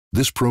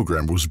This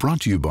program was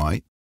brought to you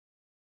by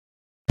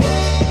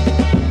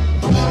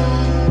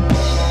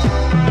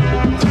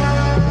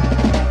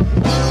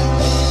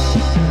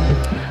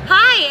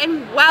Hi,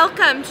 and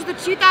welcome to the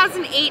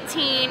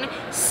 2018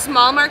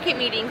 Small Market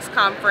Meetings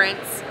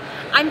Conference.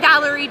 I'm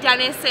Valerie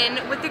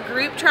Dennison with the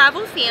Group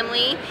Travel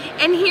Family,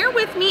 and here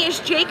with me is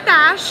Jake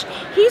Bash.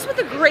 He's with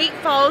the Great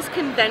Falls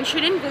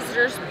Convention and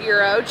Visitors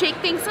Bureau. Jake,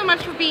 thanks so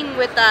much for being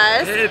with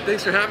us. Hey,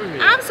 thanks for having me.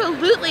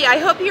 Absolutely. I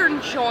hope you're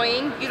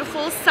enjoying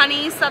beautiful,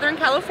 sunny Southern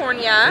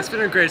California. It's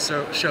been a great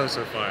show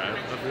so far.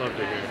 I've loved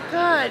it here.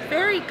 Good,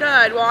 very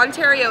good. Well,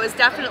 Ontario is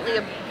definitely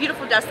a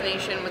beautiful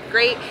destination with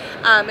great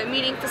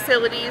meeting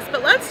facilities.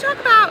 But let's talk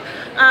about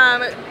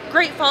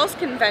Great Falls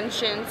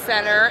Convention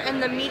Center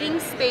and the meeting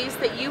space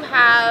that you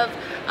have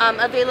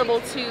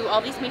available to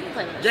all these meeting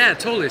planners. Yeah,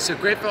 totally. So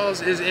Great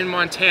Falls is in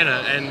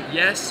Montana, and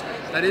yes,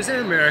 that is in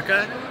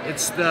America.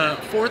 It's the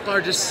 4th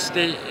largest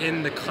state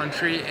in the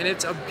country, and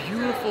it's a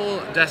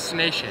beautiful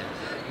destination.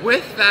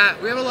 With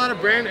that, we have a lot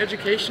of brand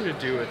education to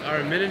do with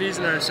our amenities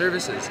and our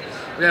services.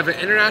 We have an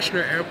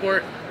international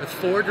airport with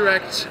 4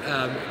 direct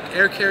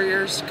air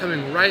carriers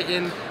coming right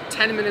in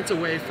 10 minutes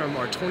away from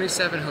our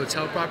 27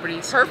 hotel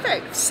properties.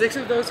 Perfect. 6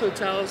 of those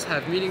hotels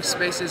have meeting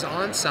spaces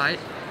on site,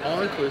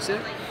 all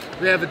inclusive.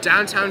 We have a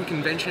downtown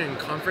convention and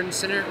conference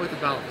center with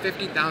about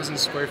 50,000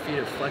 square feet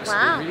of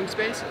flexible meeting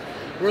space.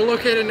 We're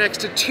located next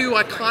to 2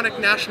 iconic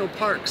national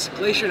parks,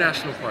 Glacier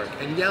National Park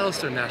and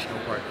Yellowstone National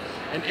Park.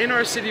 And in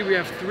our city, we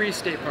have 3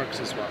 state parks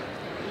as well.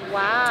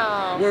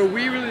 Wow. Where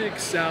we really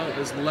excel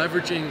is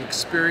leveraging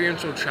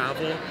experiential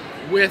travel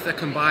with a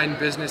combined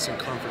business and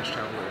conference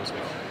traveler as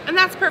well. And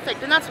that's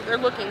perfect, and that's what they're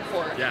looking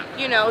for. Yeah.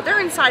 You know,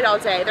 they're inside all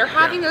day. They're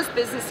having those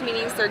business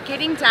meetings. They're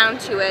getting down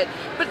to it.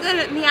 But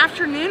then in the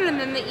afternoon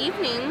and in the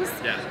evenings,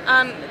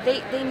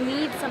 they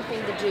need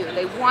something to do.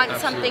 They want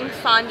something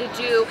fun to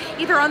do,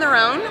 either on their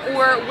own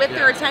or with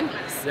their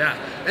attendees. Yeah.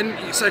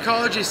 And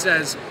psychology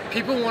says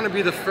people want to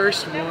be the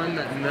first one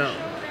that know.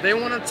 They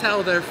want to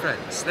tell their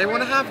friends. They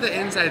want to have the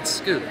inside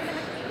scoop.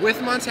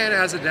 With Montana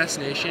as a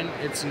destination,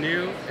 it's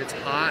new, it's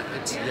hot,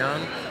 it's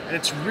young, and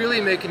it's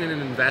really making an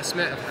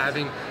investment of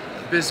having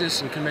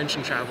business and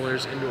convention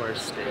travelers into our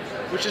state,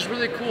 which is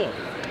really cool.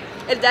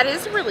 That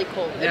is really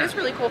cool. Yeah. It is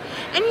really cool.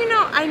 And you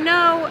know, I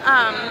know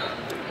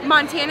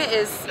Montana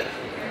is,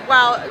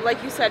 well,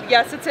 like you said,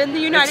 yes, it's in the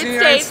United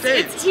States.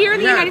 It's here in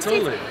the United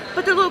States.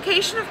 But the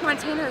location of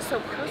Montana is so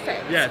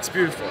perfect. Yeah, it's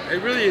beautiful.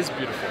 It really is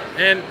beautiful.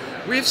 And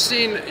you've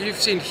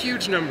seen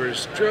huge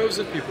numbers, droves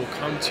of people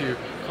come to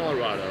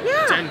Colorado,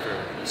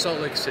 Denver, Salt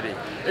Lake City.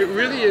 It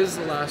really is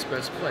the last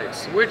best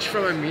place, which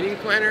from a meeting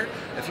planner,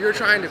 if you're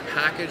trying to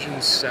package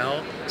and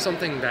sell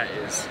something that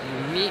is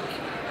unique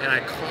and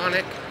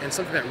iconic and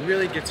something that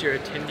really gets your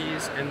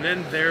attendees and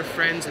then their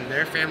friends and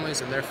their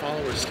families and their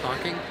followers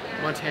talking,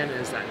 Montana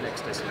is that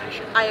next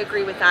destination. I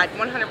agree with that,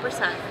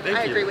 100%.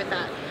 I agree with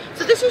that.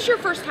 So this is your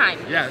first time?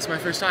 Yeah, it's my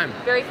first time.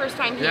 Very first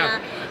time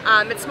here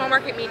at Small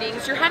Market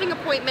Meetings. You're having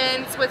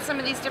appointments with some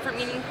of these different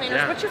meeting planners.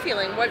 Yeah. What's your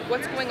feeling?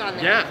 What's going on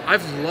there? Yeah,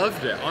 I've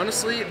loved it.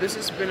 Honestly, this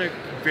has been a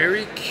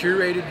very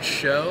curated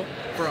show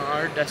for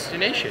our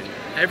destination.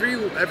 Every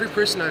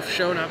person I've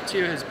shown up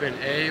to has been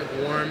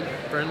warm,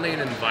 friendly,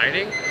 and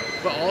inviting,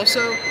 but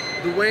also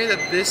the way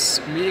that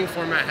this meeting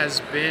format has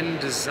been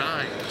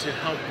designed to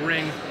help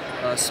bring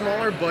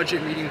smaller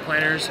budget meeting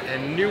planners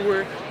and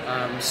newer,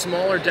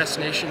 smaller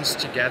destinations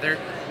together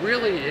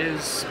really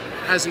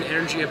has an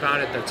energy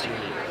about it that's unique.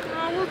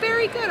 Oh, well,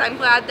 very good. I'm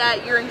glad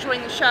that you're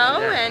enjoying the show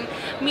and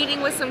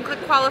meeting with some good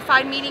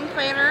qualified meeting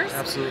planners.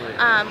 Absolutely.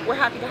 We're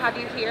happy to have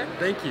you here.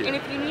 Thank you. And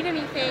if you need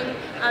anything,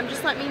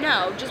 just let me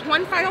know. Just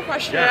one final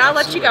question and I'll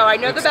let you go. I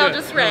know the bell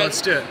just rang. No,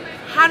 let's do it.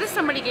 How does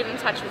somebody get in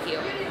touch with you?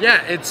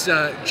 Yeah, it's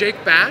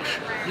Jake Bash.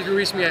 You can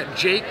reach me at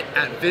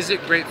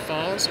Jake@Visit Great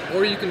Falls,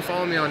 or you can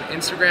follow me on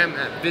Instagram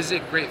at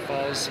Visit Great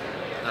Falls.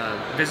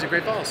 Visit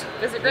Great Falls.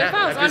 Visit Great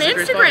Falls on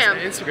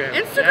Instagram.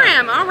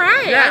 Instagram. All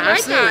right. Yeah, I like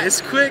absolutely. that.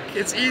 It's quick,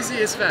 it's easy,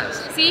 it's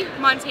fast. See,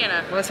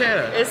 Montana.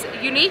 Montana is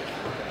unique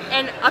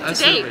and up to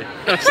date.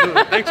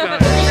 Absolutely. Thanks, man.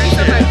 Thank you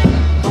so much.